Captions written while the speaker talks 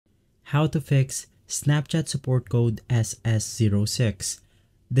How to fix Snapchat support code SS06.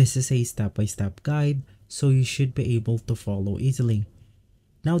 This is a step-by-step guide, so you should be able to follow easily.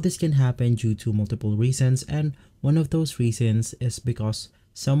 Now this can happen due to multiple reasons, and one of those reasons is because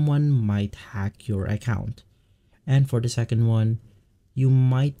someone might hack your account. And for the second one, you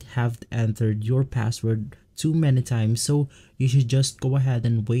might have entered your password too many times, so you should just go ahead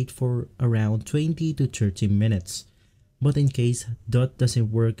and wait for around 20 to 30 minutes. But in case that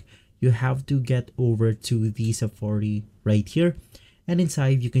doesn't work, you have to get over to the Safari right here, and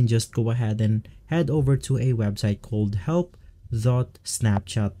inside you can just go ahead and head over to a website called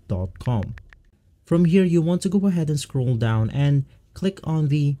help.snapchat.com. From here, you want to go ahead and scroll down and click on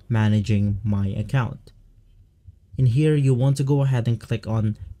the Managing My Account. In here, you want to go ahead and click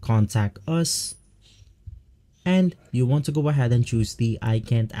on Contact Us, and you want to go ahead and choose the I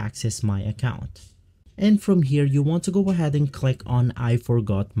can't access my account. And from here, you want to go ahead and click on I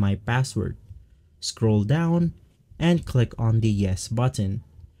forgot my password. Scroll down and click on the Yes button.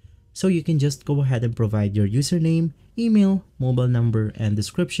 So you can just go ahead and provide your username, email, mobile number, and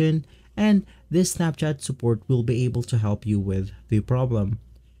description, and this Snapchat support will be able to help you with the problem.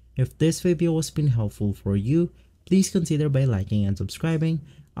 If this video has been helpful for you, please consider by liking and subscribing.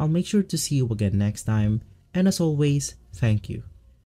 I'll make sure to see you again next time, and as always, thank you.